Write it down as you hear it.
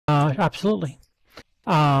absolutely.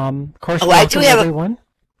 Of course, Oh, I do welcome have a. everyone.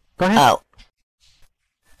 Go ahead. Oh,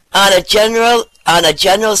 on a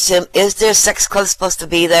general sim, is there sex club supposed to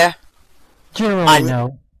be there Generally, on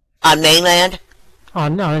no. on mainland?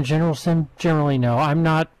 On a general sim, generally, no. I'm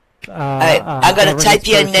not All right, I'm a gonna governance type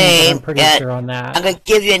your person, but I'm name pretty and sure on that. I'm gonna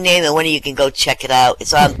give you a name and one of you can go check it out.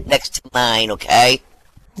 It's on next to mine, okay?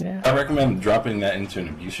 Yeah. I recommend dropping that into an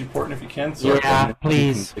abuse report if you can, so our Yeah, government team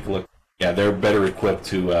can please. take a look. Yeah, they're better equipped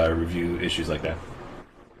to review issues like that.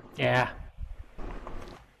 Yeah.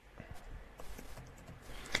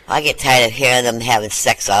 I get tired of hearing them having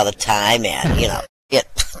sex all the time, and yeah.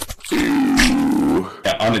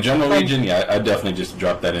 Yeah, on the general region, yeah, I definitely just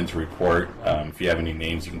drop that into report. If you have any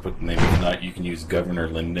names, you can put the name. If not, you can use Governor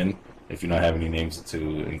Linden if you don't have any names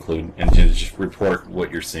to include, and just report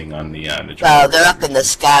what you're seeing on the Well, general they're up region. in the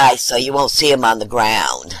sky, so you won't see them on the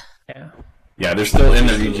ground. Yeah. Yeah, they're still in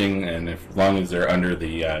the region, and as long as they're under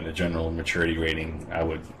the general maturity rating, I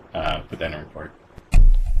would put that in a report.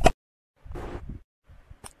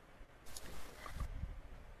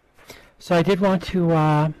 So I did want to.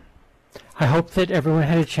 I hope that everyone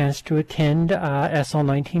had a chance to attend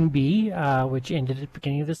SL19B, which ended at the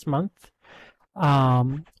beginning of this month.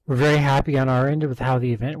 We're very happy on our end with how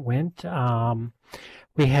the event went.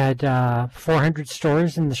 We had 400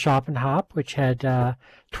 stores in the Shop and Hop, which had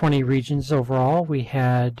 20 regions overall. We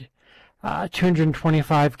had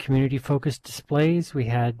 225 community-focused displays. We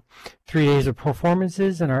had 3 days of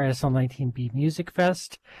performances in our SL19B Music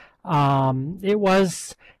Fest. It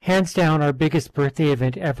was hands down our biggest birthday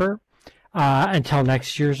event ever, until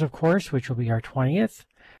next year's, of course, which will be our 20th,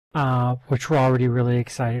 which we're already really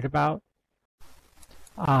excited about.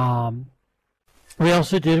 We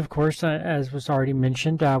also did, of course, as was already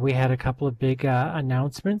mentioned, we had a couple of big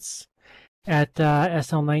announcements at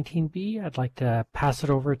SL19B. I'd like to pass it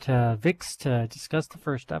over to Vix to discuss the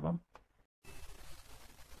first of them.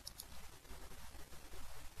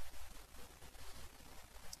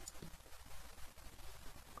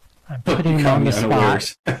 I'm putting him on the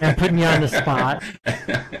spot. I'm putting you on the spot.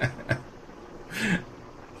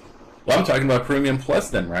 Well, I'm talking about Premium Plus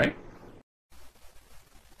then, right?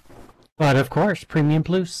 But of course, Premium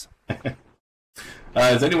Plus.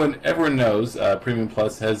 As everyone knows, Premium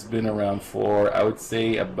Plus has been around for, I would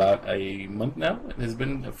say, about a month now. It has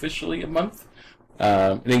been officially a month.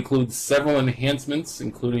 It includes several enhancements,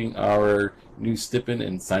 including our new stipend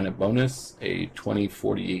and sign-up bonus, a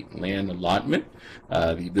 2048 land allotment,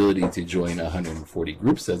 the ability to join 140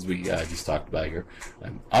 groups, as we just talked about here,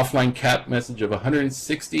 an offline cap message of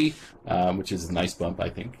 160, which is a nice bump, I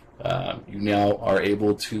think. You now are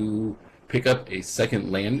able to pick up a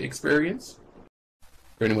second land experience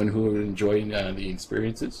for anyone who would enjoy the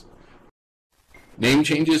experiences. Name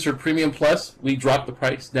changes for Premium Plus, we dropped the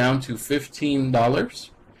price down to $15.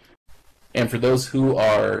 And for those who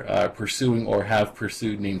are pursuing or have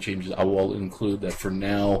pursued name changes, I will include that for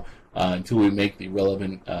now, until we make the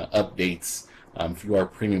relevant updates. If you are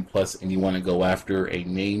Premium Plus and you want to go after a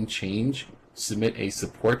name change, submit a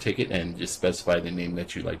support ticket and just specify the name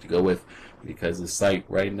that you'd like to go with, because the site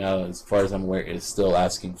right now, as far as I'm aware, is still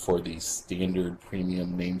asking for the standard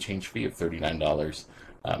premium name change fee of $39.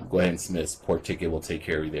 Go ahead and submit a support ticket. We'll take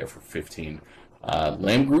care of you there for $15.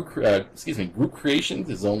 Land group, group creations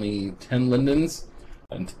is only 10 lindens.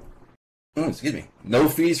 And, no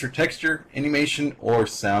fees for texture, animation, or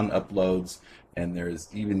sound uploads. And there is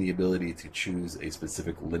even the ability to choose a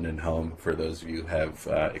specific linden home for those of you who have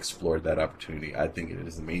explored that opportunity. I think it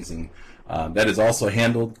is amazing. That is also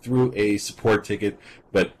handled through a support ticket,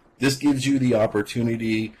 but this gives you the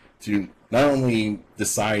opportunity to not only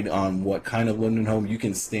decide on what kind of linden home. You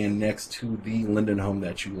can stand next to the linden home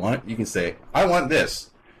that you want. You can say, I want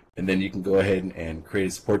this. And then you can go ahead and create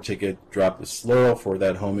a support ticket, drop the slur for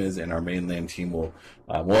that home is, and our mainland team will,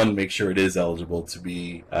 one, make sure it is eligible to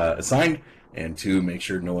be assigned, and two, make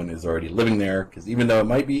sure no one is already living there, because even though it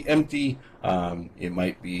might be empty, it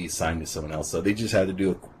might be assigned to someone else. So they just had to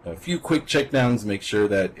do a few quick checkdowns, make sure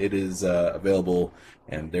that it is available,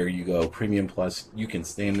 and there you go. Premium Plus, you can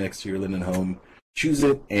stand next to your linden home, choose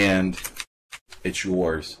it, and it's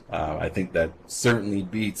yours. I think that certainly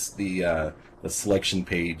beats the selection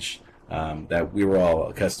page that we were all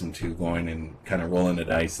accustomed to, going and kind of rolling the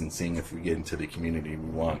dice and seeing if we get into the community we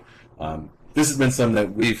want. This has been something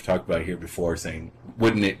that we've talked about here before, saying,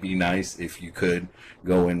 wouldn't it be nice if you could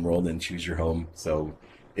go enroll and choose your home? So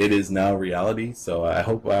it is now reality. So I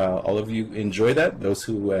hope all of you enjoy that, those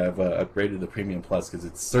who have upgraded the Premium Plus, because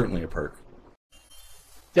it's certainly a perk.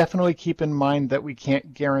 definitely keep in mind that we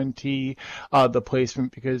can't guarantee the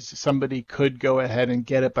placement because somebody could go ahead and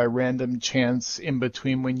get it by random chance in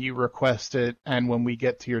between when you request it and when we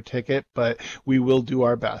get to your ticket, but we will do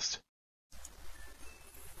our best.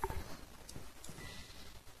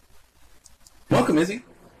 Welcome, Izzy.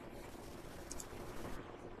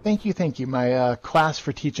 Thank you, thank you. My class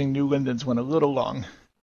for teaching New Lindens went a little long.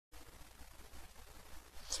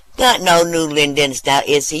 Not no New Lindens now,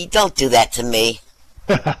 Izzy. Don't do that to me.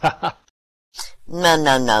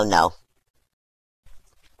 No.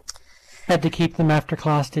 Had to keep them after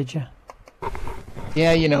class, did you?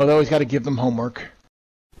 Yeah, you know, they always got to give them homework.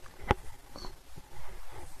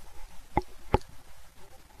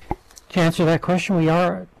 To answer that question, we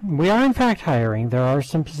are in fact hiring. There are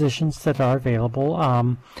some positions that are available.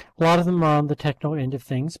 A lot of them are on the techno end of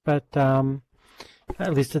things, but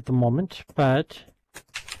at least at the moment. But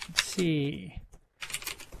let's see.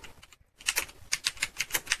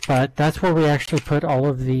 But that's where we actually put all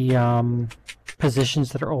of the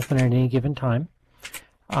positions that are open at any given time.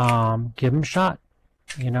 Give them a shot.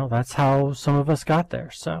 You know, that's how some of us got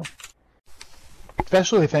there. So.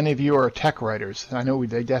 Especially if any of you are tech writers. I know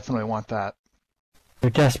they definitely want that. They're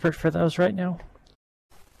desperate for those right now.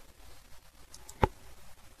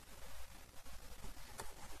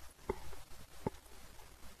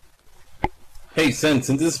 Hey, since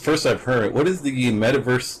this is the first I've heard, what is the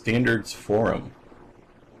Metaverse Standards Forum?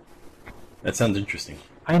 That sounds interesting.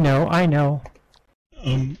 I know.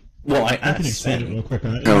 Well, I can explain it real quick.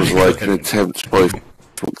 Sounds like an attempt by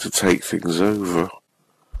Facebook to take things over.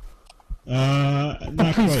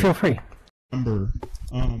 Not Please quite. feel free. Remember,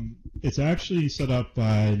 it's actually set up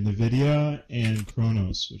by NVIDIA and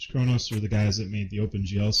Kronos, which Kronos are the guys that made the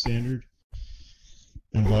OpenGL standard,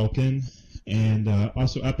 and Vulkan, and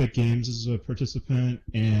also Epic Games is a participant,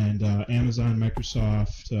 and Amazon,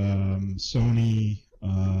 Microsoft, Sony,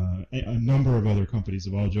 a number of other companies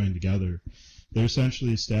have all joined together. They're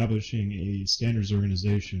essentially establishing a standards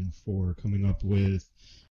organization for coming up with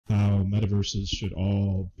how metaverses should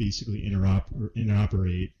all basically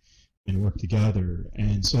interoperate and work together.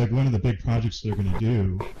 And so, like, one of the big projects they're going to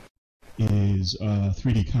do is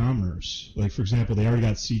 3D commerce. Like, for example, they already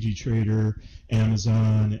got CG Trader,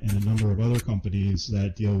 Amazon, and a number of other companies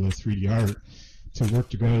that deal with 3D art to work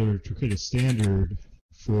together to create a standard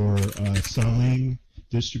for selling,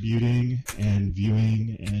 distributing, and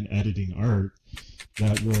viewing and editing art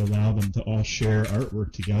that will allow them to all share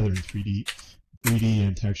artwork together in 3D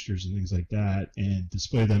and textures and things like that, and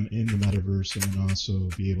display them in the metaverse, and then also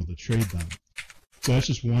be able to trade them. So that's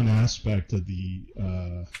just one aspect of the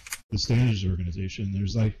standards organization.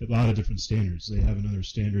 There's like a lot of different standards. They have another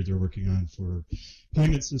standard they're working on for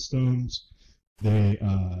payment systems. They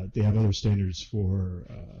have other standards for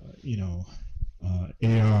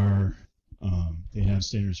AR. They have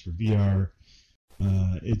standards for VR.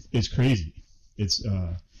 It's crazy. It's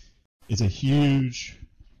a huge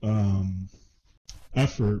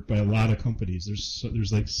effort by a lot of companies.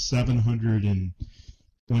 There's like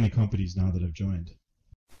 720 companies now that have joined.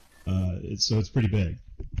 So it's pretty big.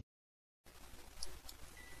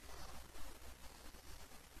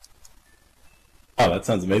 Oh, that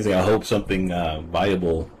sounds amazing. I hope something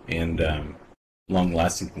viable and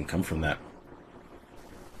long-lasting can come from that.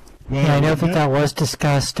 Well, Yeah, I know that was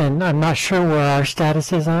discussed, and I'm not sure where our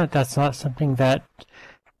status is on it. That's not something that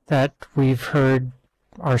we've heard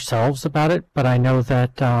ourselves about it, but I know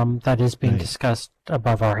that that is being discussed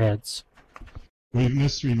above our heads. We've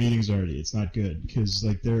missed 3 meetings already. It's not good because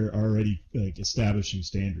like they're already like establishing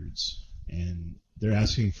standards, and they're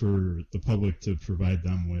asking for the public to provide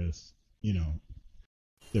them with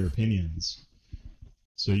their opinions.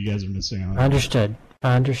 So you guys are missing out. Understood.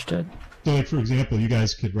 So, like, for example, you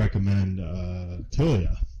guys could recommend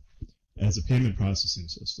Tilia as a payment processing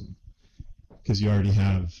system because you already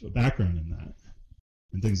have a background in that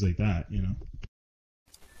and things like that,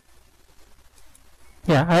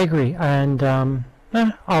 Yeah, I agree, and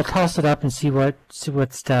I'll toss it up and see what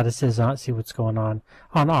status is on it, see what's going on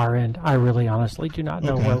our end. I really, honestly do not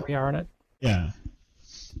know where we are on it. Yeah.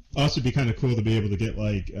 Also, it'd be kind of cool to be able to get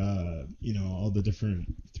like all the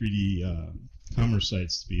different 3D commerce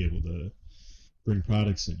sites to be able to bring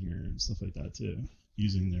products in here and stuff like that too,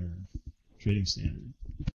 using their trading standard.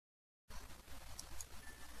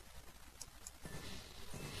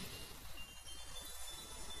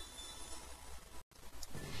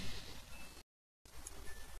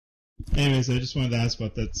 Anyways, I just wanted to ask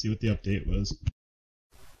about that, see what the update was.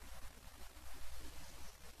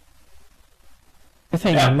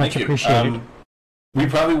 Thank you, much appreciated. We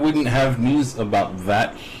probably wouldn't have news about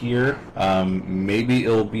that here. Maybe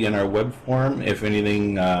it'll be in our web forum. If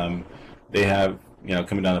anything, they have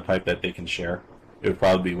coming down the pipe that they can share. It would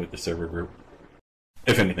probably be with the server group,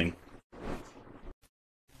 if anything.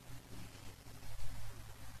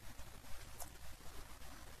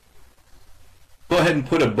 Go ahead and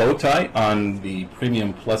put a bow tie on the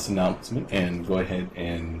Premium Plus announcement and go ahead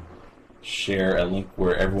and share a link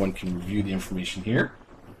where everyone can review the information here.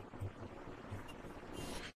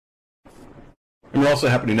 And we're also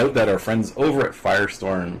happy to note that our friends over at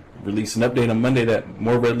Firestorm released an update on Monday that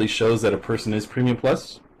more readily shows that a person is Premium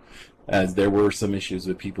Plus, as there were some issues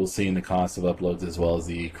with people seeing the cost of uploads as well as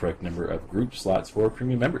the correct number of group slots for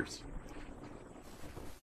Premium members.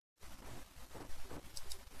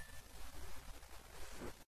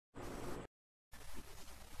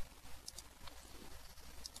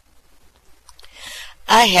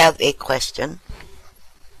 I have a question.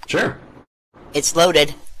 Sure. It's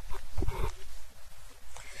loaded.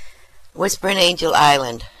 Whispering Angel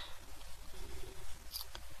Island.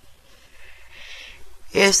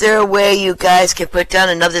 Is there a way you guys can put down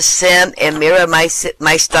another sim and mirror my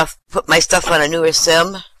stuff, put my stuff on a newer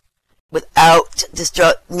sim without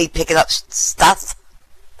me picking up stuff?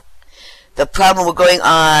 The problem we're going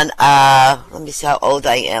on, let me see how old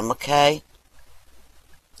I am, okay?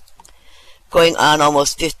 Going on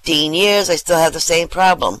almost 15 years, I still have the same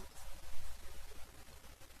problem.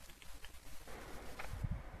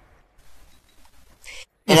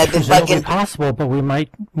 And I've been bugging. Possible, but we might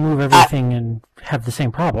move everything and have the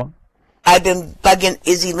same problem. I've been bugging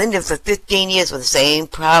Izzy Linden for 15 years with the same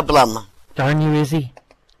problem. Darn you, Izzy.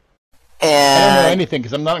 And I don't know anything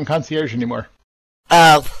because I'm not in Concierge anymore.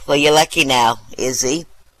 Oh, well, you're lucky now, Izzy.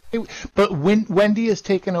 But Wendi has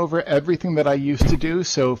taken over everything that I used to do,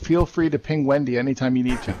 so feel free to ping Wendi anytime you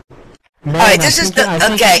need to. Man, All right, this is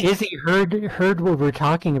the okay. Izzy heard what we were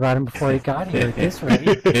talking about him before he got here at this rate.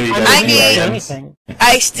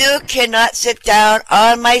 I still cannot sit down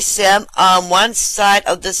on my sim on one side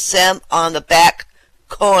of the sim on the back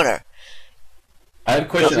corner. I have a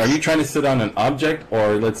question. Are you trying to sit on an object,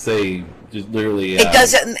 or let's say just literally? It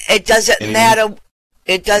doesn't matter.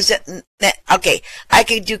 It doesn't. Okay, I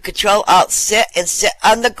can do Control Alt sit and sit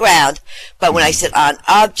on the ground, but when I sit on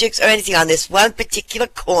objects or anything on this one particular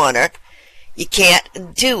corner, you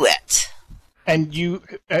can't do it. And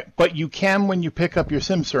but you can when you pick up your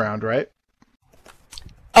Sim Surround, right?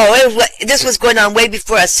 Oh, this was going on way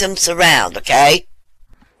before a Sim Surround, okay?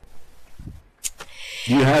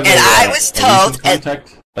 Do you have I was told,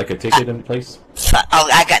 contact, like a ticket in place? Oh,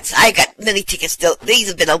 I got many tickets still. These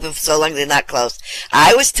have been open for so long they're not closed.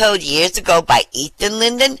 I was told years ago by Ethan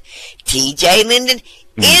Linden, TJ Linden,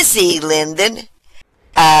 Izzy Linden.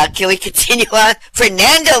 Can we continue on?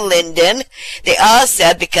 Fernando Linden. They all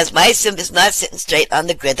said because my sim is not sitting straight on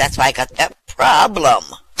the grid, that's why I got that problem.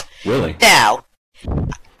 Really? Now,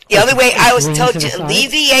 the only way I was told to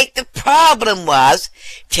alleviate the problem was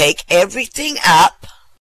take everything up,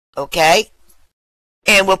 okay?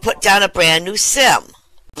 And we'll put down a brand new sim,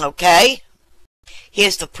 okay?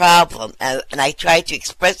 Here's the problem, and I tried to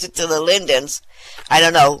express it to the Lindens. I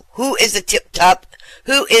don't know who is the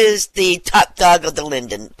top dog of the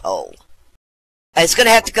Linden poll. It's going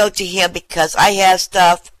to have to go to him because I have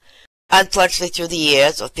stuff, unfortunately, through the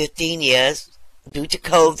years, or 15 years, due to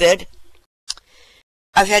COVID.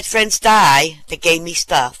 I've had friends die that gave me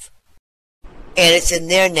stuff, and it's in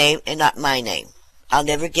their name and not my name. I'll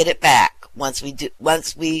never get it back once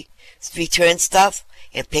we return stuff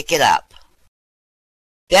and pick it up.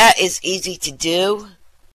 That is easy to do,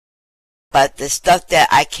 but the stuff that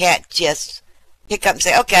I can't just pick up and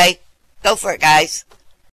say, okay, go for it, guys.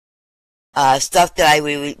 Stuff that I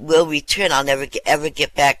will return, I'll never ever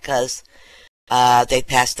get back because they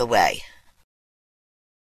passed away.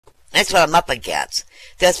 That's what I'm up against.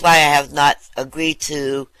 That's why I have not agreed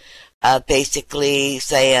to basically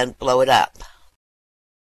say and blow it up.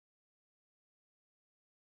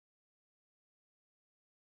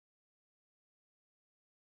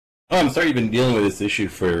 Oh, I'm sorry you've been dealing with this issue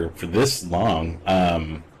for this long.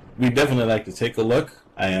 We'd definitely like to take a look,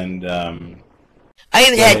 and I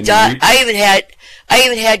even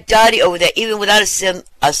had Dottie over there, even without a sim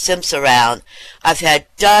surround. I've had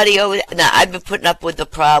Dottie over there. Now I've been putting up with the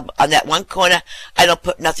problem on that one corner. I don't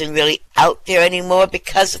put nothing really out there anymore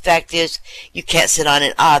because the fact is you can't sit on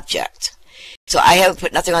an object. So I haven't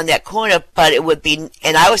put nothing on that corner, but it would be,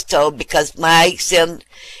 and I was told because my sim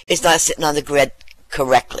is not sitting on the grid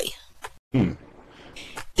correctly.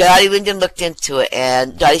 Dottie Linden looked into it,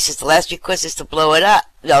 and Dottie says the last request is to blow it up.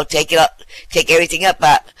 No, take it up, take everything up.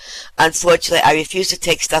 But unfortunately, I refuse to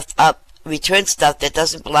take stuff up, return stuff that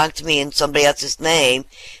doesn't belong to me in somebody else's name.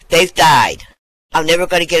 They've died. I'm never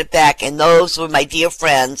going to get it back, and those were my dear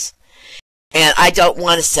friends. And I don't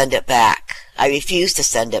want to send it back. I refuse to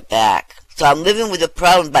send it back. So I'm living with a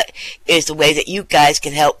problem, but it's the way that you guys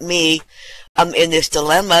can help me. I'm in this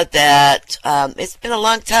dilemma that it's been a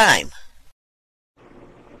long time.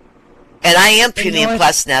 And I am Premium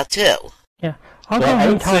Plus now, too. Yeah.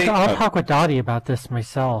 I'll talk with Dottie about this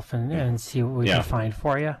myself and see what we can find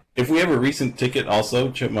for you. If we have a recent ticket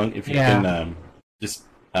also, Chipmunk, if you can just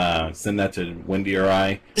send that to Wendi or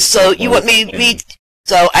I. So you want me to read...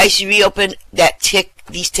 So I should reopen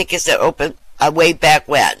these tickets that open way back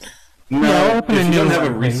when? No, if you don't have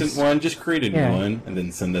a recent one, just create a new one and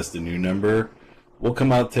then send us the new number. We'll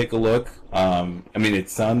come out, take a look. I mean,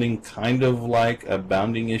 it's sounding kind of like a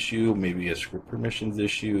bounding issue, maybe a script permissions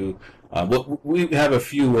issue. We have a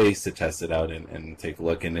few ways to test it out and take a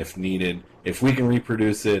look. And if needed, if we can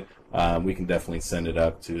reproduce it, we can definitely send it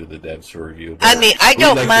up to the devs for review. But I mean, I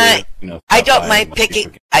don't mind. I don't mind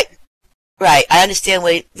picking. Right, I understand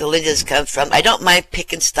where the Lindens come from. I don't mind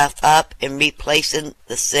picking stuff up and replacing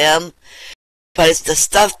the sim, but it's the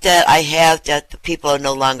stuff that I have that the people are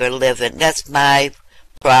no longer living. That's my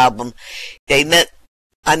problem.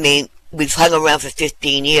 I mean, we've hung around for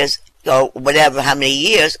 15 years, or whatever, how many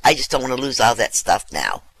years. I just don't want to lose all that stuff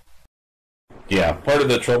now. Yeah, part of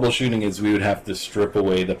the troubleshooting is we would have to strip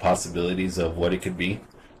away the possibilities of what it could be.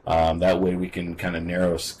 That way we can kind of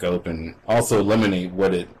narrow scope and also eliminate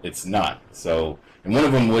what it's not. So, and one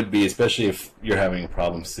of them would be, especially if you're having a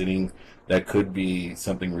problem sitting, that could be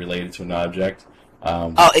something related to an object.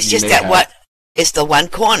 It's just that it's the one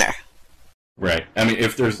corner. Right. I mean,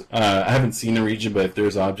 if there's, I haven't seen the region, but if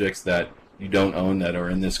there's objects that you don't own that are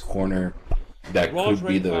in this corner, that could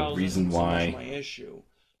be the reason why. My issue.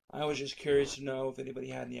 I was just curious to know if anybody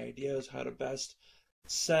had any ideas how to best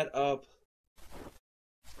set up.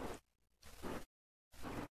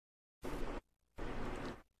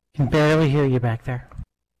 Can barely hear you back there.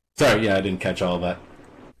 Sorry, I didn't catch all of that.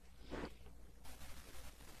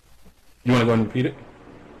 You want to go and repeat it?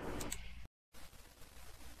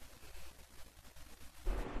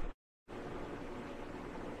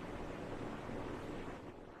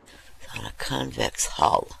 On a convex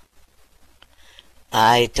hull.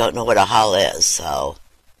 I don't know what a hull is, so...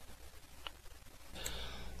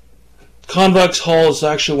 Convex hull is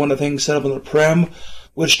actually one of the things set up on the Prim,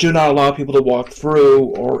 which do not allow people to walk through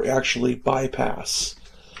or actually bypass.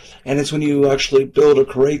 And it's when you actually build or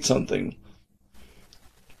create something.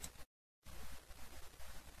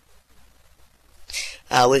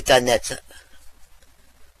 We've done that.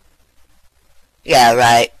 Yeah,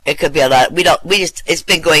 right. It could be a lot. It's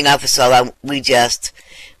been going on for so long. We just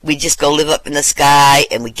go live up in the sky,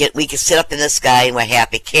 and we can sit up in the sky, and we're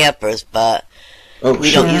happy campers, but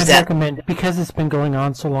we don't use that. Recommend, because it's been going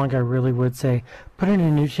on so long, I really would say, put in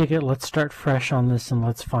a new ticket, let's start fresh on this, and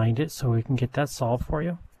let's find it so we can get that solved for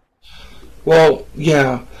you. Well,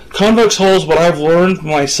 yeah. Convex hulls, what I've learned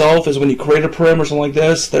myself is when you create a Prim or something like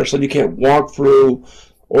this, there's something you can't walk through,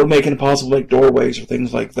 or make it impossible to make doorways or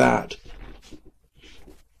things like that.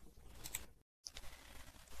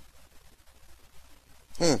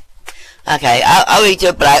 Okay, I'll read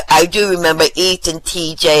it, but I do remember Ethan,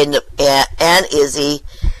 TJ, and Izzy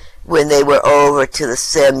when they were over to the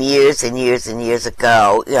sim years and years and years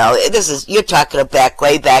ago. You know, you're talking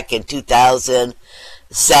way back in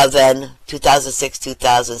 2007, 2006,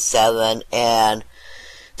 2007, and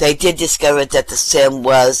they did discover that the sim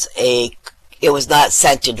was it was not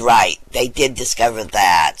centered right. They did discover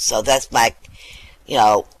that, so that's my,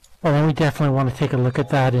 Well, then we definitely want to take a look at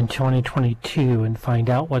that in 2022 and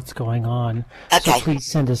find out what's going on. Okay. So please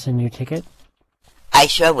send us a new ticket. I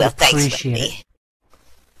sure will. Thanks, Wendy.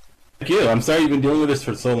 Thank you. I'm sorry you've been dealing with this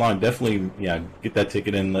for so long. Definitely, get that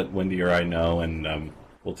ticket in, let Wendi or I know, and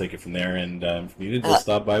we'll take it from there. And if needed, we'll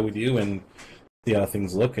stop by with you and see how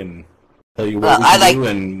things look and tell you what we can do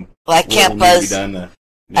and I can't buzz. I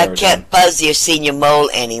can't buzz your senior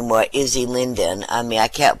mole anymore, Izzy Linden. I mean, I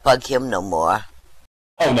can't bug him no more.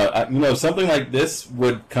 Oh, no. Something like this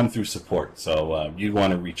would come through support, so you'd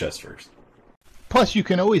want to reach us first. Plus, you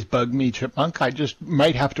can always bug me, Chipmunk. I just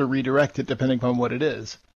might have to redirect it depending upon what it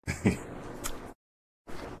is.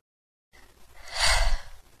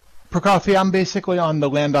 Prokofy, I'm basically on the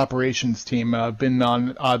land operations team. I've been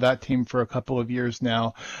on that team for a couple of years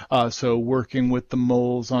now. So working with the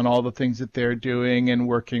moles on all the things that they're doing and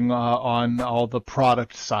working on all the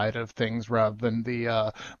product side of things rather than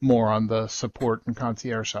the more on the support and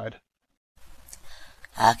concierge side.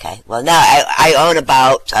 Okay. Well, now I own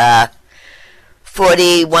about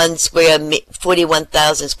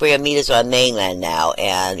 41,000 square meters on mainland now,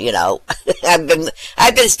 and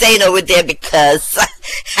I've been staying over there because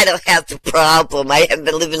I don't have the problem. I haven't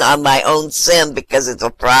been living on my own sim because it's a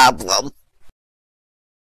problem.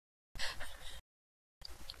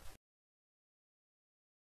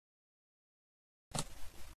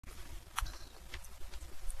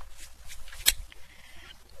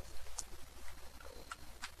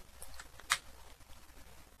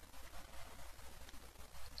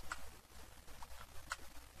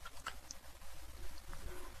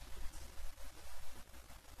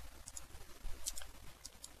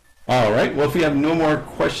 All right. Well, if we have no more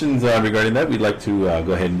questions regarding that, we'd like to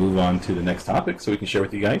go ahead and move on to the next topic so we can share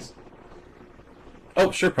with you guys. Oh,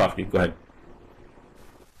 sure, Profi. Go ahead.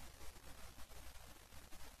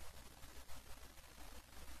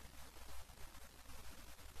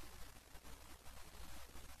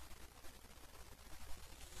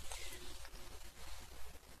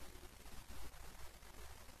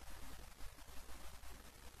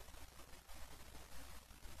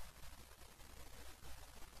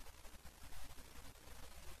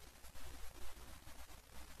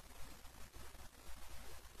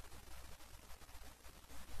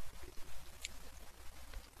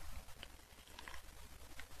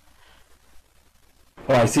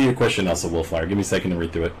 Oh, I see your question, Elsa Wolfire. Give me a second to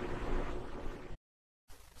read through it.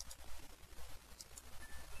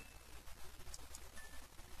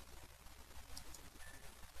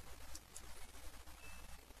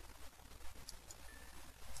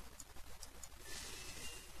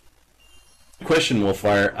 Question,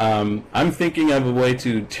 Wolfire. I'm thinking of a way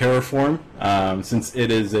to terraform, since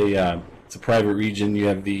it is it's a private region. You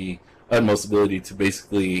have the utmost ability to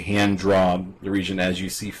basically hand draw the region as you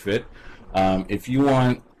see fit. If you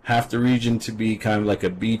want half the region to be kind of like a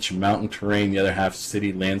beach, mountain terrain, the other half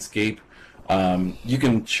city landscape, you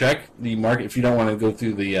can check the market if you don't want to go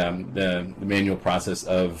through the manual process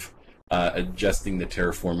of adjusting the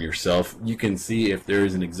terraform yourself. You can see if there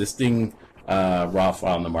is an existing raw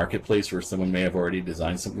file in the marketplace where someone may have already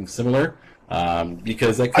designed something similar,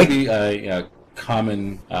 because that could be a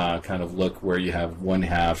common kind of look where you have one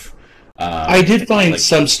half. I did find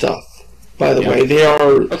some stuff. By the way,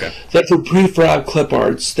 they're for prefab clip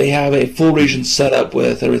arts. They have a full region set up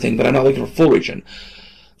with everything, but I'm not looking for full region.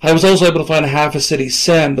 I was also able to find a half a city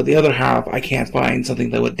sim, but the other half I can't find something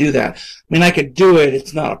that would do that. I mean, I could do it;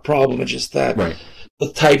 it's not a problem. It's just that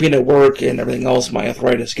with typing at work and everything else, my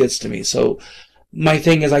arthritis gets to me. So my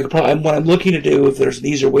thing is, I could probably what I'm looking to do, if there's an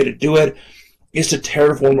easier way to do it, is to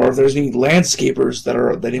terraform, or if there's any landscapers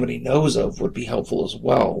that anybody knows of, would be helpful as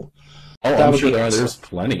well. Oh, I'm sure there's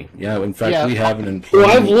plenty. Yeah, in fact, we have an employee.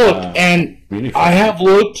 Well, I've looked, and I have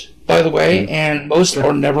looked, by the way, and most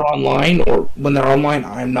are never online, or when they're online,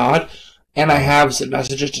 I'm not. And I have sent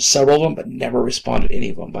messages to several of them, but never responded to any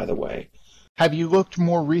of them, by the way. Have you looked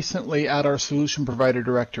more recently at our solution provider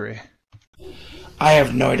directory? I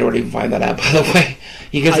have no idea where to even find that at, by the way.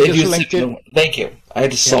 Because I just linked it. Thank you. I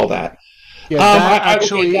just saw that. Yeah, that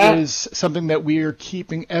actually is something that we are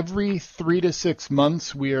keeping every 3 to 6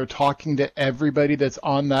 months. We are talking to everybody that's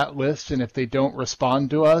on that list, and if they don't respond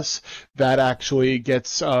to us, that actually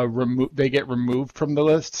gets removed. They get removed from the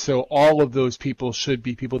list. So all of those people should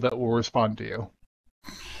be people that will respond to you.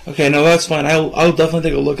 Okay, no, that's fine. I'll definitely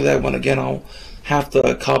take a look at that one again. I'll have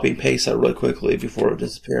to copy and paste that really quickly before it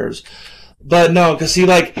disappears. But no, because see,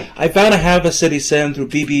 like, I found a half a city sim through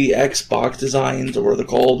BBX Box Designs, or what they're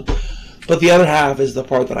called. But the other half is the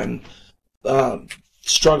part that I'm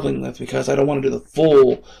struggling with, because I don't want to do the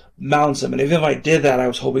full mountain sim. And even if I did that, I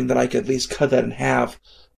was hoping that I could at least cut that in half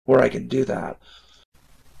where I can do that.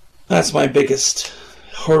 That's my biggest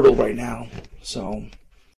hurdle right now. So,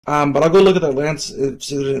 but I'll go look at the see if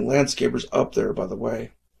there's any landscapers up there, by the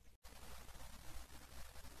way.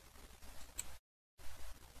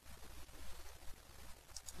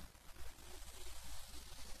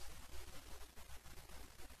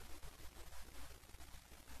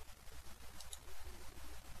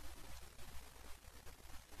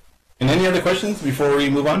 And any other questions before we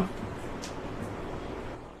move on?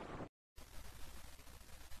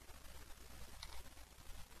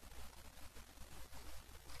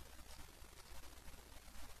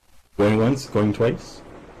 Going once, going twice?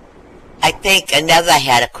 I think another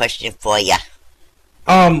had a question for you.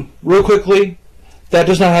 Real quickly, that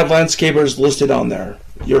does not have landscapers listed on there.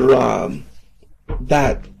 Your,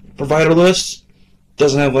 that provider list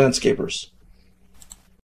doesn't have landscapers.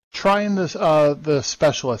 Try in this the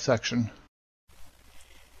specialist section.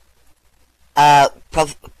 Pro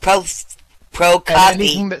copy. And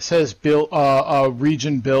anything that says build,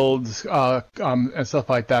 region builds, and stuff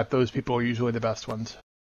like that, those people are usually the best ones.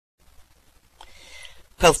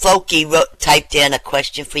 Profoki typed in a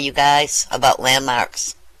question for you guys about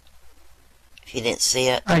landmarks. If you didn't see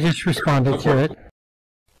it. I just responded to it.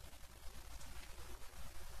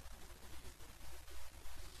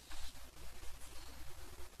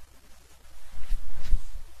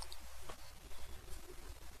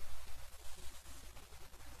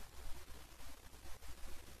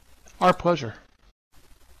 Our pleasure.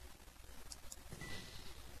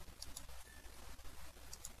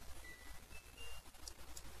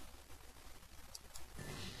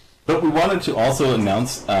 But we wanted to also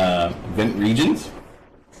announce event regions.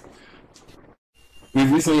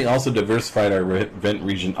 We've recently also diversified our event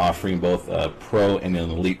region, offering both a pro and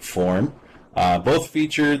an elite form. Both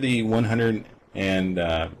feature the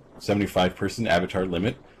 175-person avatar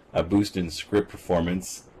limit, a boost in script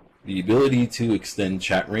performance, the ability to extend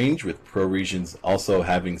chat range, with pro regions also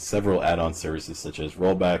having several add-on services such as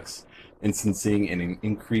rollbacks, instancing, and an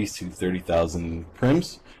increase to 30,000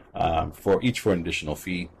 prims for an additional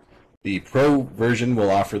fee. The pro version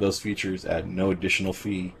will offer those features at no additional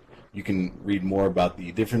fee. You can read more about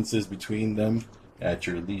the differences between them at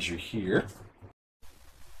your leisure here.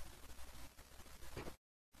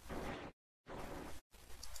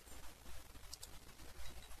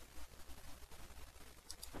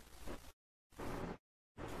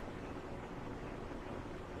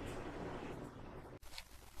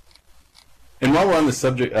 And while we're on the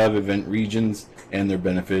subject of event regions and their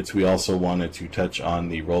benefits, we also wanted to touch on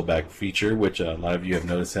the rollback feature, which a lot of you have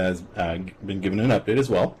noticed has been given an update as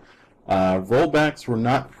well. Rollbacks were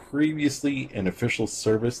not previously an official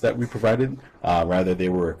service that we provided. Rather, they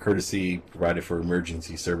were a courtesy provided for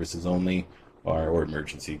emergency services only, or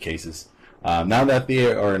emergency cases. Now that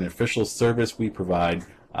they are an official service we provide,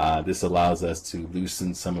 this allows us to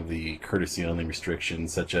loosen some of the courtesy-only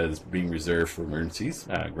restrictions, such as being reserved for emergencies,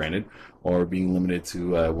 granted, or being limited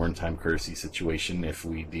to a one-time courtesy situation if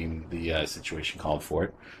we deem the situation called for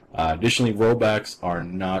it. Additionally, rollbacks are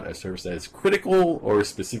not a service that is critical or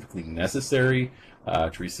specifically necessary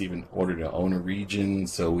to receive an order to own a region,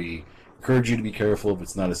 so we encourage you to be careful if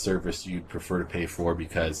it's not a service you'd prefer to pay for,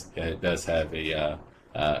 because it does have a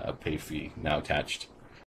pay fee now attached.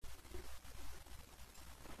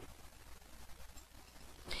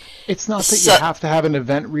 It's not that you have to have an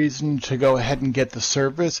event reason to go ahead and get the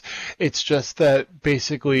service. It's just that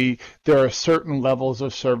basically there are certain levels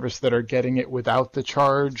of service that are getting it without the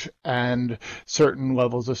charge, and certain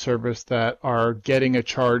levels of service that are getting a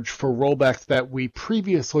charge for rollbacks that we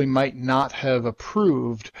previously might not have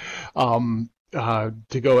approved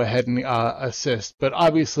to go ahead and assist. But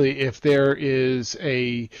obviously, if there is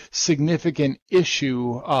a significant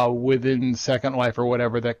issue within Second Life or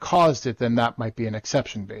whatever that caused it, then that might be an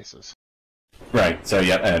exception basis. Right. So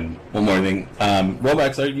yeah, and one more thing.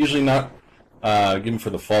 Rollbacks are usually not given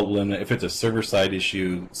for the fault limit. If it's a server-side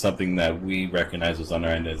issue, something that we recognize was on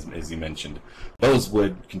our end, as you mentioned, those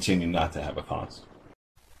would continue not to have a cost.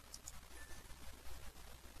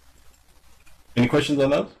 Any questions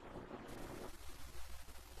on those?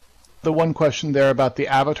 The one question there about the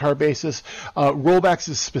avatar basis, rollbacks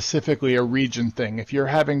is specifically a region thing. If you're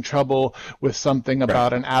having trouble with something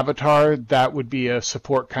about an avatar, that would be a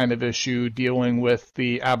support kind of issue dealing with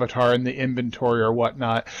the avatar and the inventory or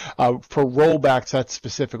whatnot. For rollbacks, that's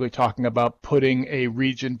specifically talking about putting a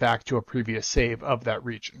region back to a previous save of that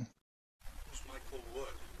region.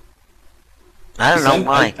 I don't know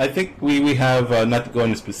why. I think we have, not to go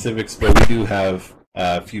into specifics, but we do have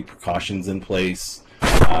a few precautions in place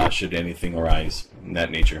should anything arise in that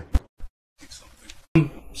nature.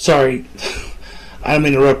 Sorry, I don't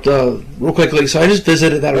mean to interrupt real quickly. So I just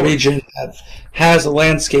visited that region that has the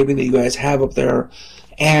landscaping that you guys have up there,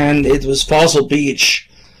 and it was Fossil Beach,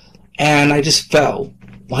 and I just fell.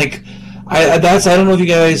 Like, I don't know if you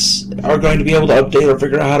guys are going to be able to update or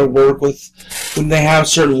figure out how to work with when they have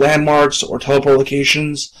certain landmarks or teleport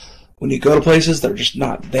locations. When you go to places, they're just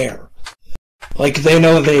not there. Like, they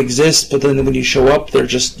know that they exist, but then when you show up, they're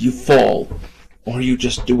just, you fall. Or you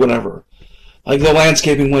just do whatever. Like, the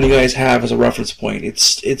landscaping one you guys have as a reference point,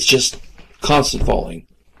 it's just constant falling.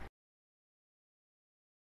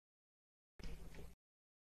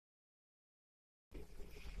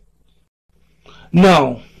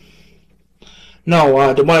 No. No,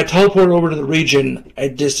 when I teleported over to the region,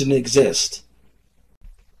 it just didn't exist.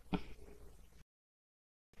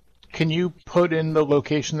 Can you put in the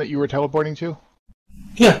location that you were teleporting to?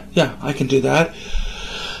 Yeah, I can do that.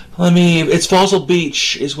 It's Fossil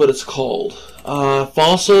Beach is what it's called.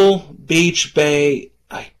 Fossil Beach Bay.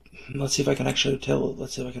 Let's see if I can actually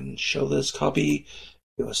let's see if I can show this. Copy.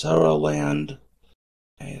 USRL land.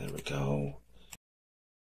 Okay, there we go.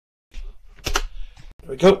 There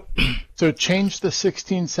we go. So change the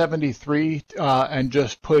 1673 and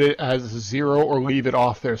just put it as 0 or leave it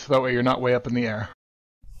off there, so that way you're not way up in the air.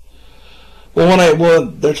 Well,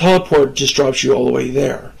 their teleport just drops you all the way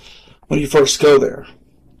there when you first go there.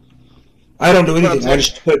 I don't do anything. I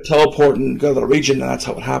just put teleport and go to the region, and that's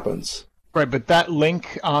how it happens. Right, but that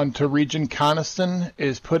link onto Region Coniston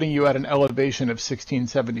is putting you at an elevation of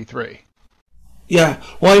 1673. Yeah,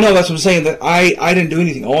 well, I know, that's what I'm saying, that I didn't do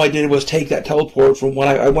anything. All I did was take that teleport from when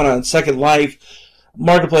I went on Second Life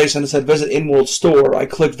Marketplace and it said visit in-world store. I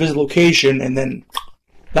clicked visit location, and then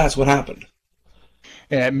that's what happened.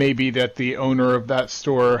 And it may be that the owner of that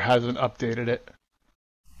store hasn't updated it.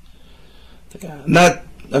 Not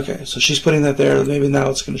okay. So she's putting that there. Maybe now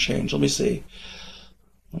it's going to change. Let me see.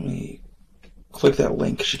 Let me click that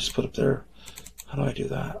link she just put up there. How do I do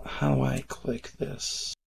that? How do I click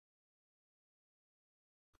this?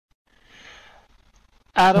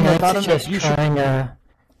 Adam, Yeah, about it's an just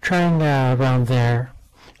trying around there.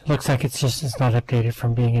 It looks like it's not updated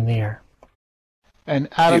from being in the air. And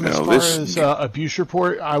Adam, as far as abuse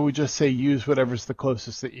report, I would just say use whatever's the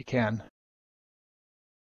closest that you can.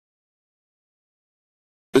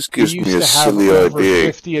 This gives me a silly We used to have over idea.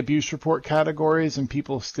 50 abuse report categories, and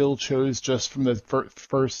people still chose just from the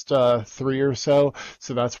first 3 or so.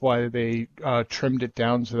 So that's why they trimmed it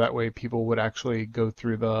down, so that way people would actually go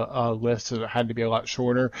through the list. So it had to be a lot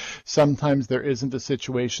shorter. Sometimes there isn't a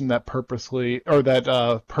situation that perfectly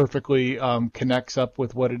connects up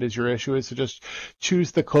with what it is your issue is. So just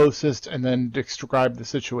choose the closest and then describe the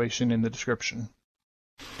situation in the description.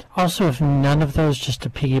 Also, if none of those, just to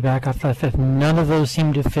piggyback off that, if none of those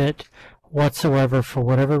seem to fit whatsoever for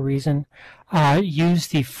whatever reason, use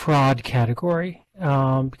the fraud category,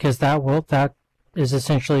 because that is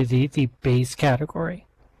essentially the base category.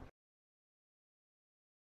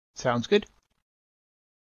 Sounds good.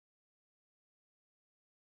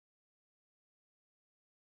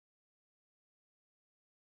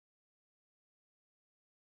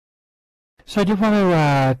 So I do want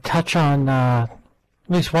to touch on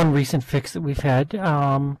at least one recent fix that we've had.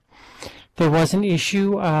 There was an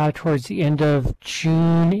issue towards the end of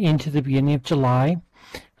June into the beginning of July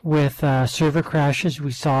with server crashes.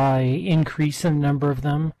 We saw an increase in the number of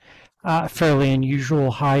them, fairly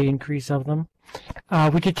unusual high increase of them.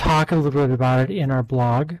 We did talk a little bit about it in our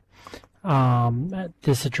blog at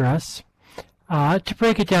this address. To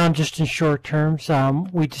break it down just in short terms,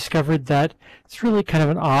 we discovered that it's really kind of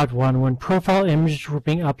an odd one. When profile images were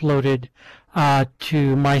being uploaded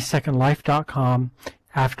to mysecondlife.com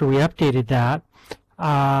after we updated that,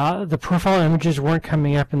 the profile images weren't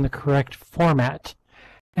coming up in the correct format.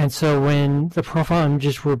 And so when the profile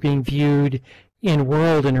images were being viewed in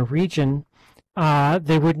world in a region,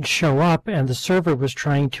 they wouldn't show up, and the server was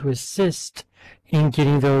trying to assist in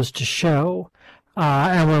getting those to show.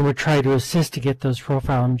 And when we try to assist to get those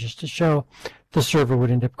profile images to show, the server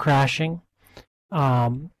would end up crashing.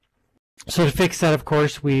 So to fix that, of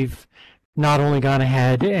course, we've not only gone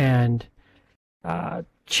ahead and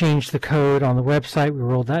changed the code on the website, we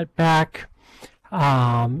rolled that back.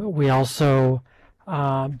 We also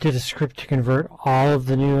did a script to convert all of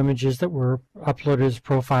the new images that were uploaded as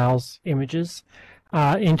profiles images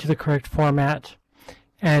into the correct format.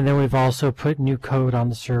 And then we've also put new code on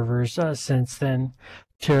the servers since then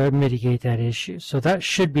to mitigate that issue. So that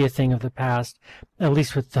should be a thing of the past, at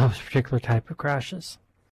least with those particular type of crashes.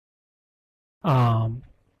 And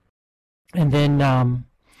then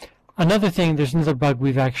another thing, there's another bug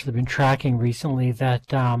we've actually been tracking recently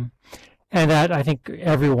that, and that I think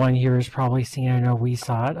everyone here has probably seen, I know we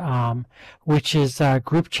saw it, which is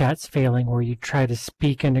group chats failing, where you try to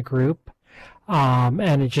speak in a group.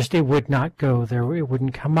 And it would not go there. It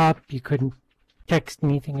wouldn't come up. You couldn't text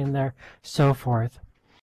anything in there, so forth.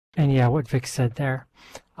 And yeah, what Vic said there.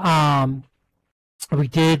 We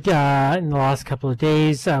did, in the last couple of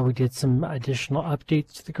days, we did some additional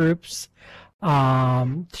updates to the groups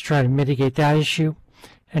to try to mitigate that issue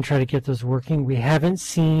and try to get those working. We haven't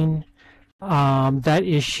seen that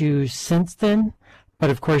issue since then, but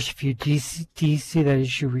of course, if you do see that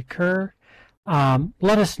issue recur,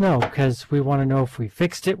 let us know, because we want to know if we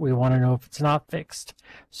fixed it. We want to know if it's not fixed,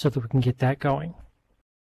 so that we can get that going.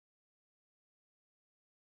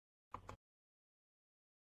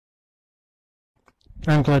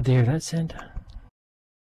 I'm glad to hear that, Sind.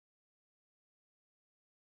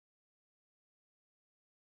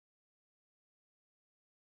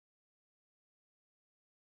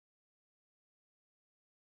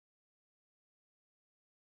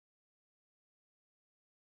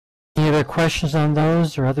 Any other questions on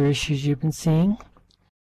those or other issues you've been seeing?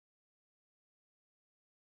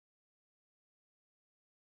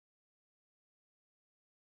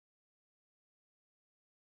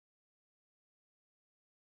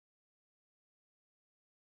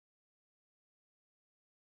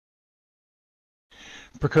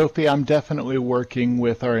 Prokofy, I'm definitely working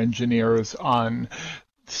with our engineers on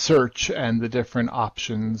search and the different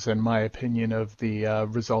options and my opinion of the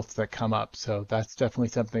results that come up. So that's definitely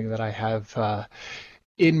something that I have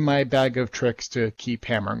in my bag of tricks to keep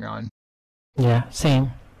hammering on. Yeah,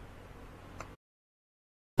 same.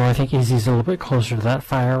 Well, I think Easy's a little bit closer to that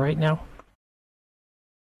fire right now.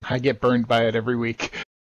 I get burned by it every week.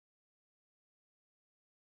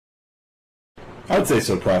 I would say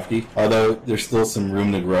so, Profky. Although there's still some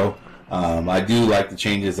room to grow. I do like the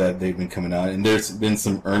changes that they've been coming out, and there's been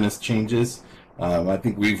some earnest changes. I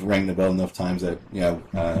think we've rang the bell enough times that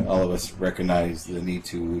all of us recognize the need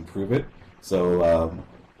to improve it. So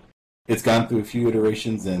it's gone through a few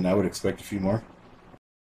iterations, and I would expect a few more.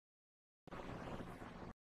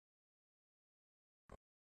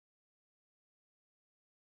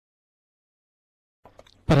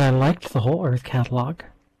 But I liked the whole Earth catalog.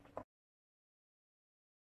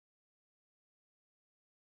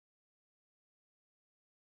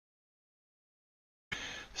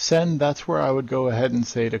 Send, that's where I would go ahead and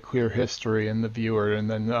say to clear history in the viewer and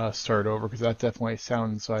then start over, because that definitely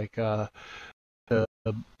sounds like the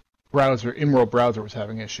browser, in-world browser was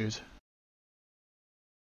having issues.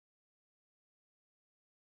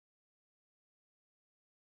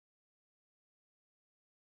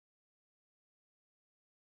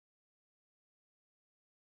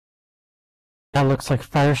 That looks like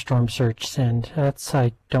Firestorm search, Send.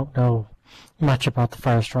 I don't know much about the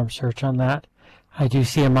Firestorm search on that. I do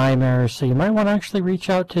see a MIME error, so you might want to actually reach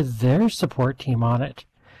out to their support team on it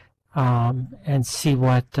and see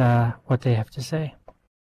what they have to say.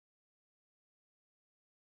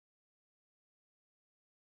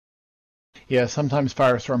 Yeah, sometimes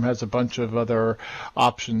Firestorm has a bunch of other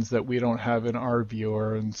options that we don't have in our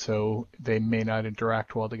viewer, and so they may not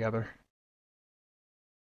interact well together.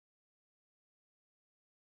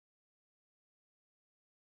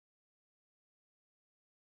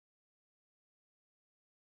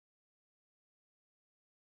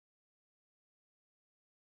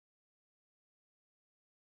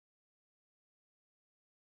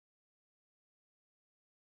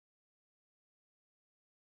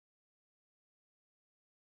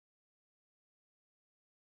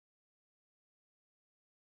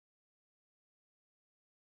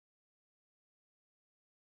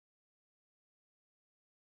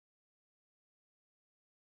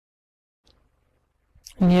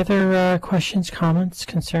 Any other questions, comments,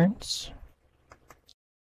 concerns?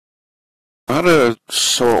 I had a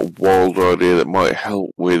sort of wild idea that might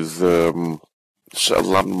help with sort of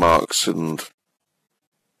landmarks and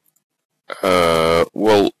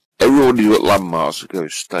well, everybody's got landmarks that go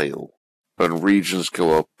stale, and regions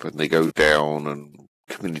go up and they go down, and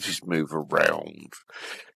communities move around.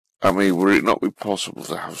 I mean, would it not be possible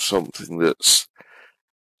to have something that's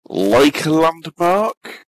like a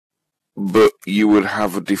landmark, but you would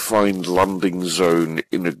have a defined landing zone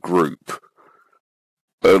in a group?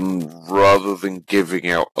 And rather than giving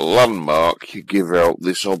out a landmark, you give out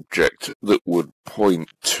this object that would point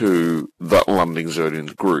to that landing zone in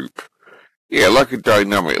the group. Yeah, like a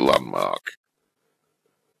dynamic landmark.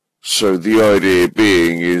 So the idea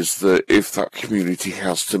being is that if that community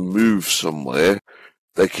has to move somewhere,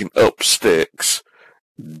 they can up sticks,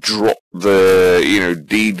 drop their,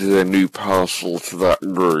 deed their new parcel to that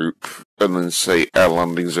group, and then say our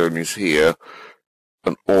landing zone is here,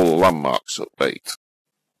 and all the landmarks update.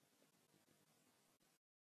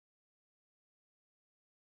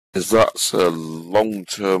 Because that's a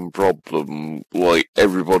long-term problem, like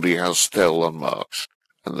everybody has stale landmarks,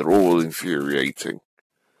 and they're all infuriating.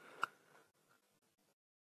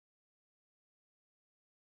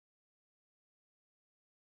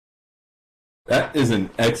 That is an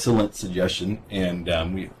excellent suggestion, and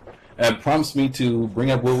prompts me to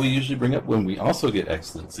bring up what we usually bring up when we also get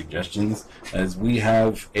excellent suggestions, as we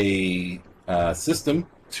have a system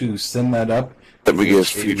to send that up. Let me guess,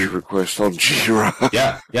 future request on Jira.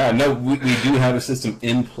 We do have a system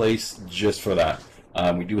in place just for that.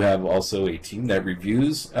 We do have also a team that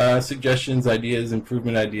reviews suggestions, ideas,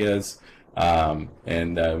 improvement ideas, and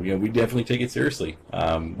we definitely take it seriously.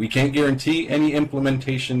 We can't guarantee any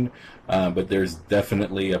implementation, but there's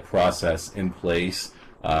definitely a process in place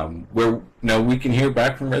where we can hear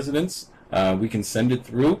back from residents. We can send it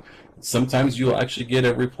through. Sometimes you'll actually get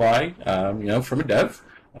a reply, from a dev.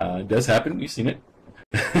 It does happen. We've seen it.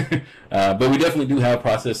 But we definitely do have a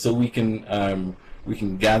process, so we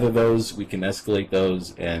can gather those, we can escalate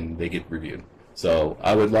those, and they get reviewed. So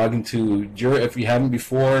I would log into Jira if you haven't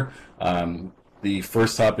before. The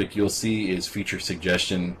first topic you'll see is feature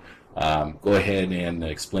suggestion. Go ahead and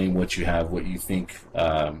explain what you have, what you think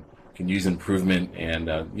can use improvement, and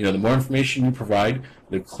the more information you provide,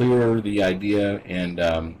 the clearer the idea and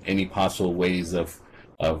any possible ways of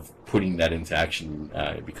putting that into action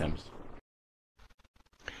it becomes.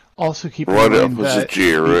 Also keep in right mind up as a that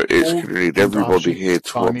Jira, it's going to need everybody here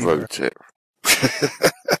to upvote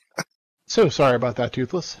it. So sorry about that,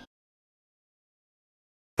 Toothless.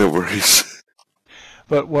 No worries.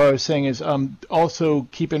 But what I was saying is also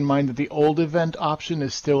keep in mind that the old event option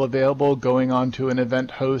is still available, going on to an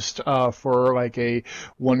event host for like a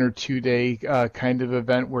 1 or 2 day kind of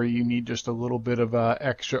event where you need just a little bit of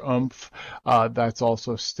extra oomph. That's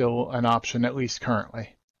also still an option, at least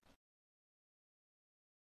currently.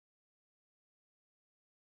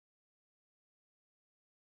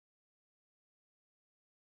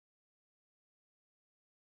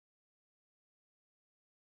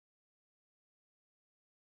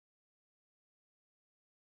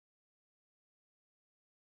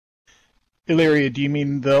 Illyria, do you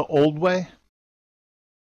mean the old way?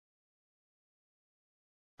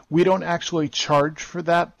 We don't actually charge for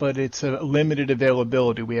that, but it's a limited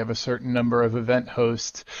availability. We have a certain number of event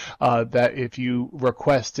hosts that if you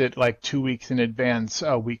request it like 2 weeks in advance,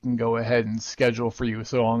 we can go ahead and schedule for you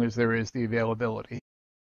so long as there is the availability.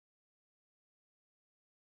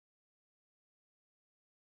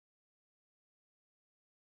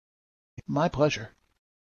 My pleasure.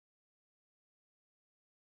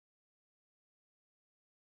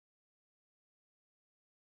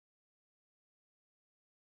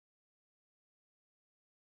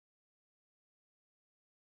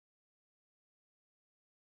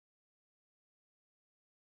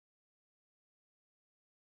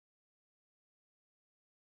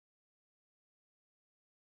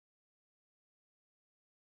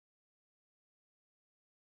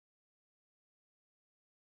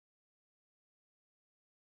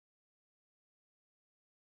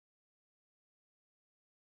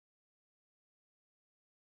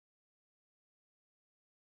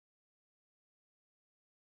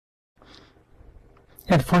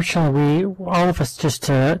 Unfortunately, all of us, just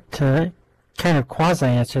to kind of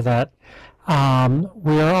quasi-answer that,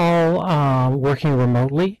 we are all working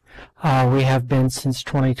remotely. We have been since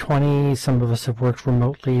 2020. Some of us have worked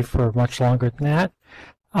remotely for much longer than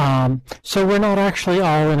that. So we're not actually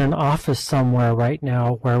all in an office somewhere right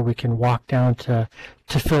now where we can walk down to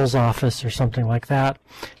Phil's office or something like that.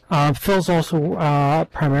 Phil's also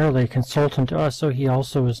primarily a consultant to us, so he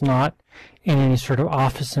also is not in any sort of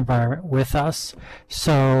office environment with us.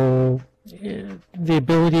 So the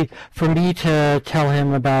ability for me to tell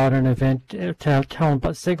him about an event, to tell him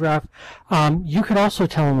about SIGGRAPH, you could also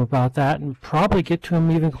tell him about that and probably get to him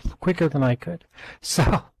even quicker than I could.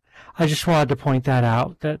 So I just wanted to point that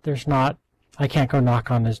out, that there's not, I can't go knock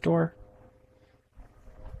on his door.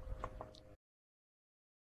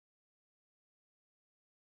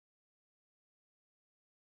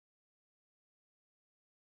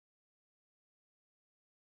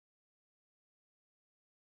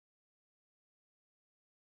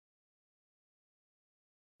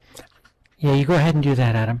 Yeah, you go ahead and do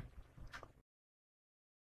that, Adam.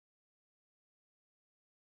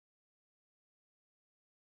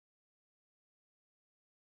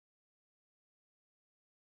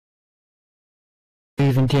 I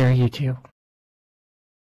even dare you to.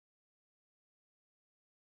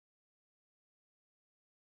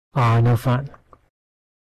 No fun.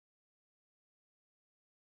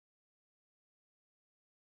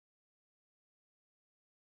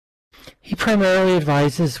 He primarily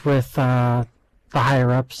advises with the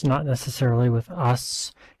higher-ups, not necessarily with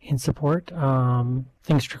us in support.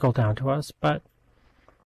 Things trickle down to us, but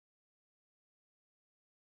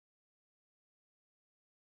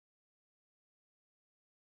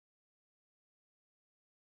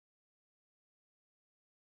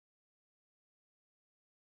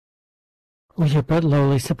we are but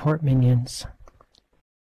lowly support minions.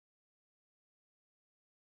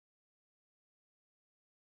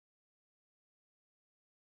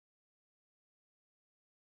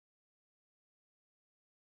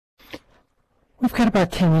 We've got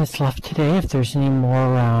about 10 minutes left today. If there's any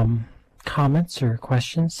more comments or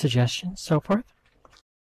questions, suggestions, so forth.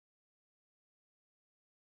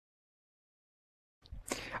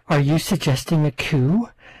 Are you suggesting a coup?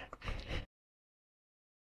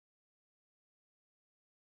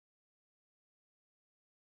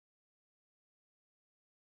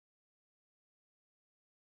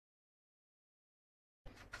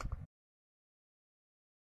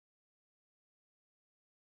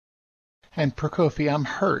 And Prokofy, I'm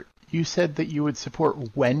hurt. You said that you would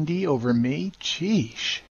support Wendi over me?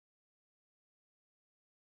 Sheesh.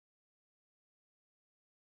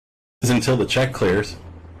 Until the check clears.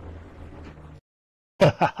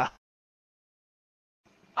 Are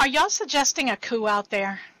y'all suggesting a coup out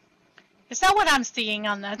there? Is that what I'm seeing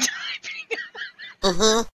on that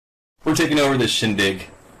typing? We're taking over this shindig.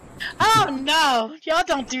 Oh no, y'all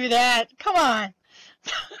don't do that. Come on.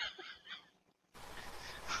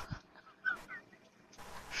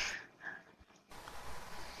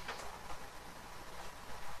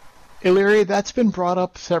 Illyria, that's been brought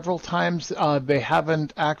up several times. They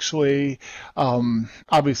haven't actually,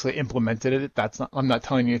 obviously implemented it. I'm not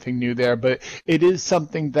telling you anything new there, but it is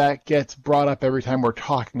something that gets brought up every time we're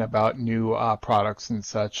talking about new products and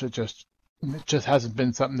such. It just hasn't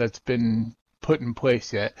been something that's been put in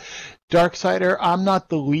place yet. Darksider, I'm not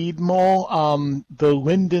the lead mole. The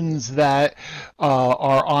Lindens that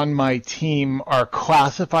are on my team are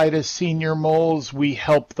classified as senior moles. We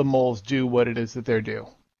help the moles do what it is that they're due.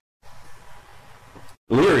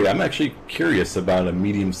 Leary, I'm actually curious about a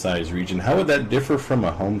medium-sized region. How would that differ from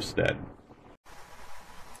a homestead?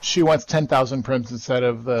 She wants 10,000 prims instead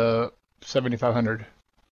of the 7,500.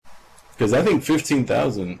 Because I think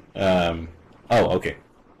 15,000... oh, okay.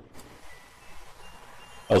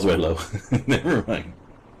 I was way low. Never mind.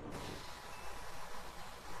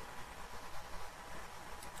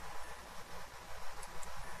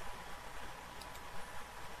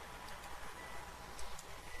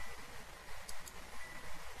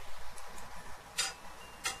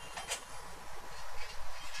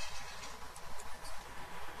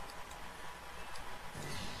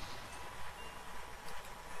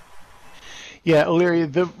 Yeah, Illyria,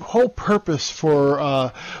 the whole purpose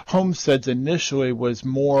for homesteads initially was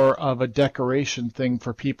more of a decoration thing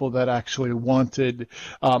for people that actually wanted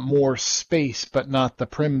more space, but not the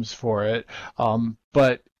prims for it.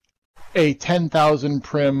 But a 10,000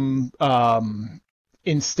 prim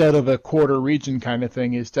instead of a quarter region kind of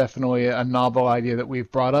thing is definitely a novel idea that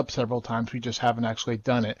we've brought up several times. We just haven't actually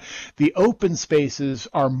done it. The open spaces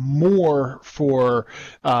are more for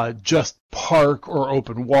just park or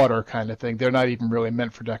open water kind of thing. They're not even really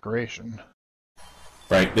meant for decoration.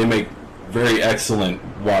 Right. They make very excellent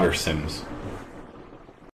water sims.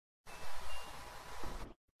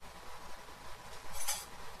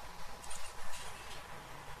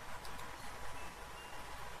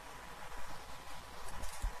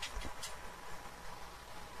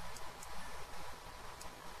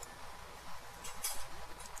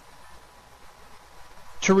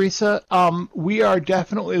 Teresa, we are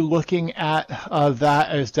definitely looking at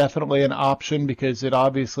that as definitely an option because it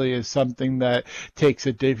obviously is something that takes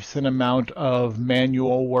a decent amount of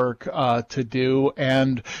manual work to do.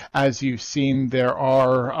 And as you've seen, there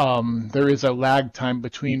is a lag time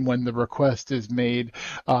between when the request is made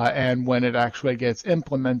and when it actually gets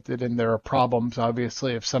implemented. And there are problems,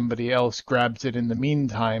 obviously, if somebody else grabs it in the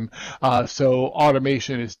meantime. So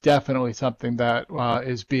automation is definitely something that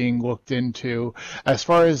is being looked into. As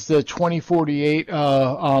far as the 2048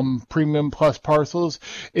 Premium Plus parcels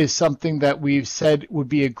is something that we've said would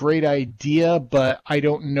be a great idea, but I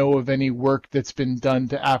don't know of any work that's been done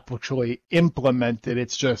to actually implement it.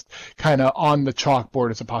 It's just kind of on the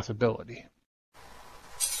chalkboard as a possibility.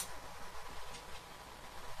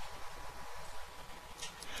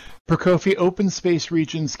 Prokofy, open space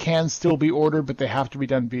regions can still be ordered, but they have to be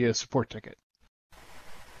done via support ticket.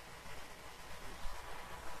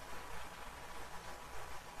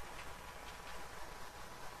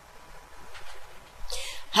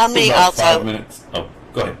 How many About alts 5 are minutes. Oh,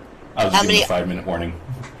 go ahead. I was giving a 5-minute warning.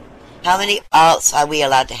 how many alts are we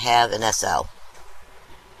allowed to have in SL?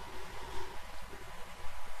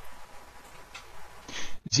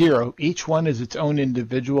 0. Each one is its own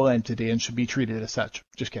individual entity and should be treated as such.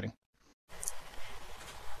 Just kidding.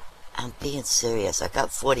 I'm being serious. I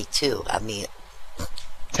got 42. I mean,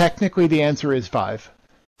 Technically, the answer is 5.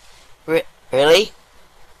 really?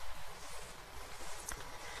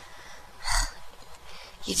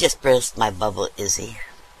 You just burst my bubble, Izzy.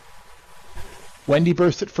 Wendy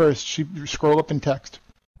burst it first. She scroll up in text.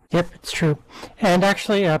 Yep, it's true. And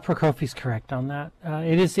actually, Prokofy's correct on that.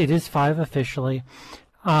 It is 5 officially.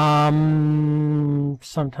 Sometimes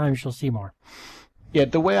you'll see more. Yeah,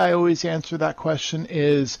 the way I always answer that question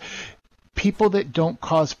is people that don't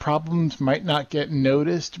cause problems might not get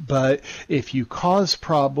noticed, but if you cause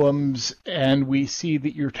problems and we see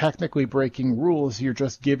that you're technically breaking rules, you're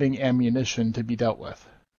just giving ammunition to be dealt with.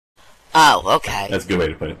 Oh, okay. That's a good way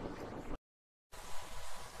to put it.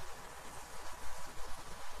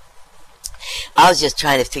 I was just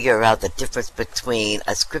trying to figure out the difference between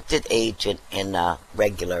a scripted agent and a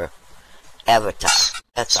regular avatar.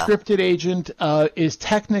 That's all. Scripted agent is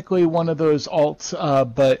technically one of those alts,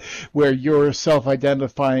 but where you're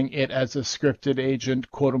self-identifying it as a scripted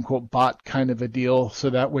agent, quote-unquote bot kind of a deal, so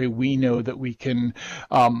that way we know that we can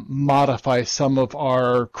modify some of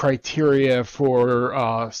our criteria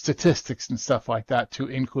for statistics and stuff like that to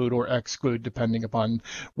include or exclude depending upon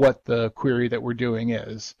what the query that we're doing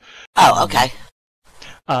is. Oh, okay.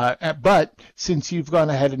 But since you've gone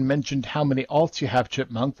ahead and mentioned how many alts you have,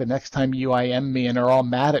 Chipmunk, the next time you IM me and are all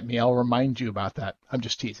mad at me, I'll remind you about that. I'm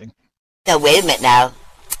just teasing. Now, wait a minute now.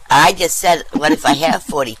 I just said, what if I have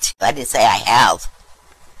 42? I didn't say I have.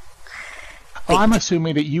 Well, I'm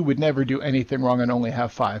assuming that you would never do anything wrong and only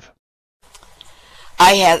have 5.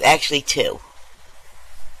 I have actually 2.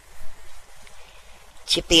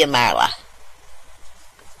 Chippy and Marla.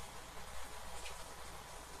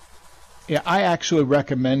 Yeah, I actually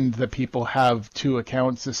recommend that people have 2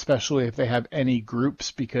 accounts, especially if they have any groups,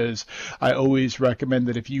 because I always recommend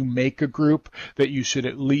that if you make a group, that you should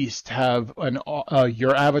at least have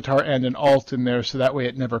your avatar and an alt in there, so that way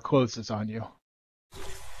it never closes on you.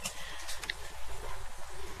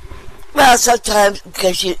 Well, sometimes,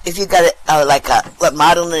 because if you got a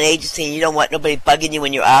modeling agency and you don't want nobody bugging you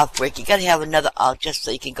when you're off break, you got to have another alt just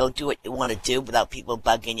so you can go do what you want to do without people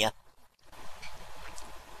bugging you.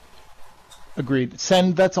 Agreed.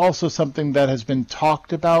 Send, that's also something that has been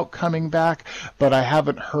talked about coming back, but I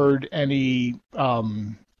haven't heard any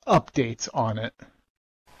updates on it.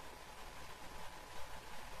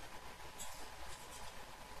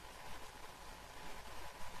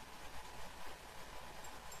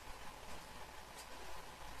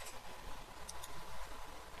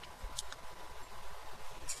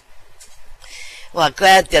 Well, I'm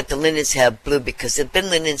glad that the Lindens have blue because there have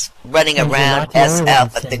been Lindens running around SL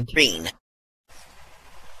but the green.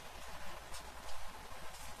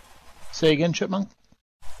 Say again, Chipmunk?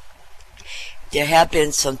 There have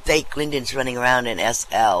been some fake Lindens running around in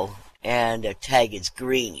SL, and their tag is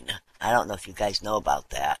green. I don't know if you guys know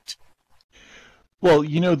about that. Well,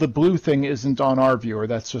 you know, the blue thing isn't on our viewer.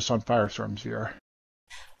 That's just on Firestorm's viewer.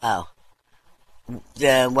 Oh.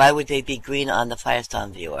 Then why would they be green on the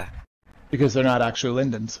Firestorm viewer? Because they're not actually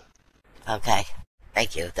Lindens. Okay.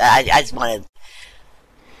 Thank you. I just wanted...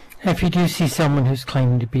 If you do see someone who's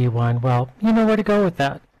claiming to be one, well, you know where to go with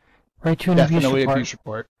that. Right to an Definitely abuse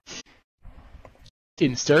report.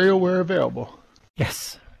 In stereo where available.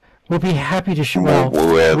 Yes. We'll be happy to show Well, we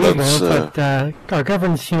that's, won't, but our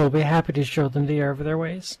governance team will be happy to show them the error of their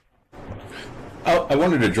ways. I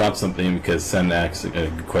wanted to drop something because Sen asked a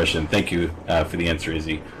good question. Thank you for the answer,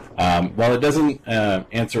 Izzy. While it doesn't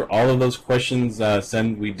answer all of those questions,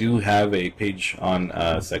 Sen, we do have a page on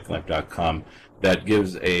secondlife.com that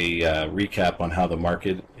gives a recap on how the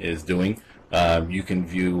market is doing. You can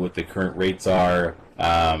view what the current rates are,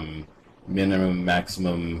 minimum,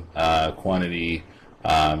 maximum quantity.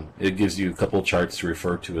 It gives you a couple charts to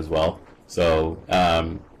refer to as well. So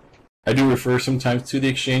I do refer sometimes to the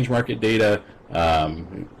exchange market data.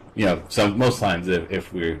 Most times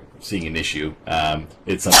if we're seeing an issue,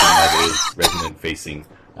 it's something that is resident facing.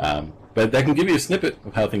 But that can give you a snippet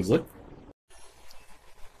of how things look.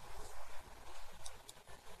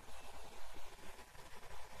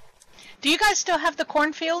 Do you guys still have the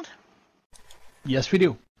cornfield? Yes, we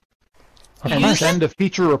do. And And send a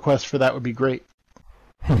feature request for that would be great.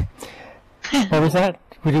 What was that?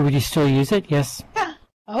 Would you still use it? Yes. Yeah.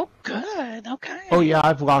 Oh, good. Okay. Oh yeah,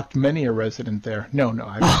 I've locked many a resident there. No,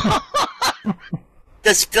 I haven't.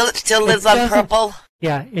 Does Philip still live on purple?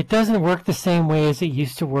 Yeah, it doesn't work the same way as it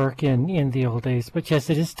used to work in the old days, but yes,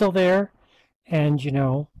 it is still there. And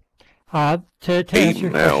to answer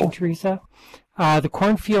your question, Teresa, the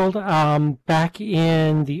cornfield back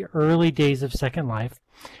in the early days of Second Life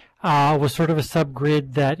was sort of a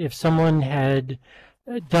subgrid that if someone had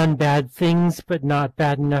done bad things but not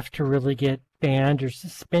bad enough to really get banned or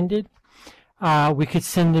suspended, we could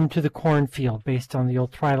send them to the cornfield based on the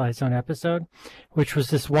old Twilight Zone episode, which was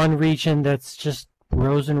this one region that's just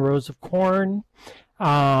rows and rows of corn.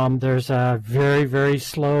 There's a very, very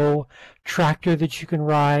slow tractor that you can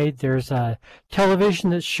ride. There's a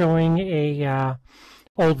television that's showing a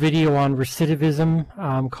old video on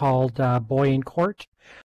recidivism called Boy in Court.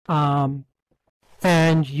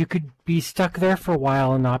 And you could be stuck there for a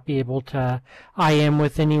while and not be able to IM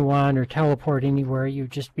with anyone or teleport anywhere.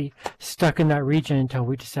 You'd just be stuck in that region until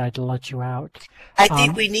we decide to let you out. I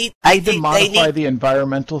think we need... I Need to think modify they need... the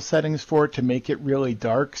environmental settings for it to make it really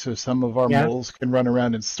dark so some of our moles can run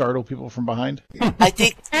around and startle people from behind. I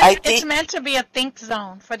think... It's meant to be a think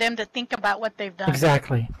zone for them to think about what they've done.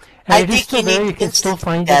 Exactly. And I it is think still you there. need You can still instant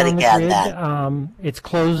find it that on the again, grid. It's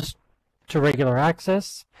closed to regular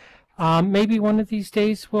access. Maybe one of these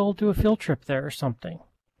days we'll do a field trip there or something.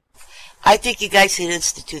 I think you guys should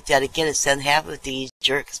institute that again and send half of these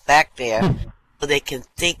jerks back there so they can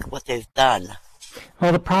think what they've done.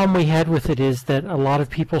 Well, the problem we had with it is that a lot of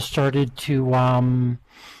people started to,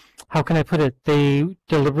 how can I put it? They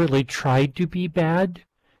deliberately tried to be bad,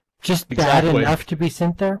 just bad enough to be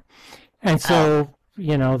sent there. And so,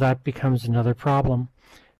 that becomes another problem.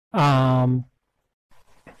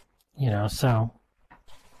 So...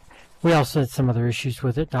 We also had some other issues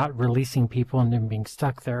with it, not releasing people and them being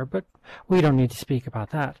stuck there, but we don't need to speak about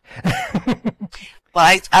that.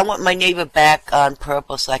 Well, I want my neighbor back on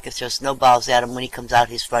purpose so I can throw snowballs at him when he comes out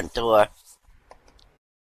his front door.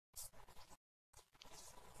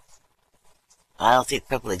 I don't think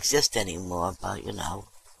purple exists anymore, but you know.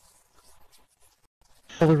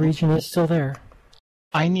 Well, the region is still there.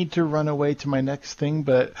 I need to run away to my next thing,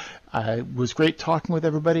 but it was great talking with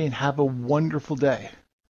everybody, and have a wonderful day.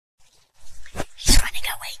 He's running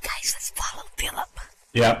away, guys. Let's follow Philip.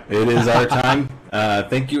 Yeah, it is our time.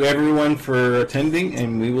 Thank you, everyone, for attending,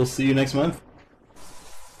 and we will see you next month.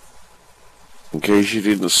 In case you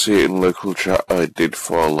didn't see it in local chat, I did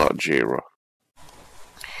file that JIRA.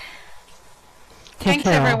 Thanks,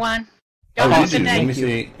 care. everyone. Oh, Y'all have a did you? good Let day. me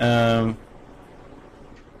see.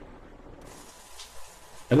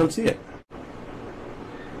 I don't see it.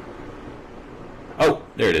 Oh,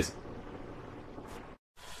 there it is.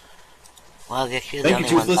 Well, you're the Thank only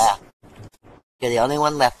you, one Toothless. left. You're the only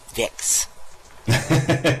one left, Vix.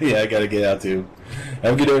 Yeah, I gotta get out too.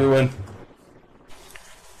 Have a good day, everyone.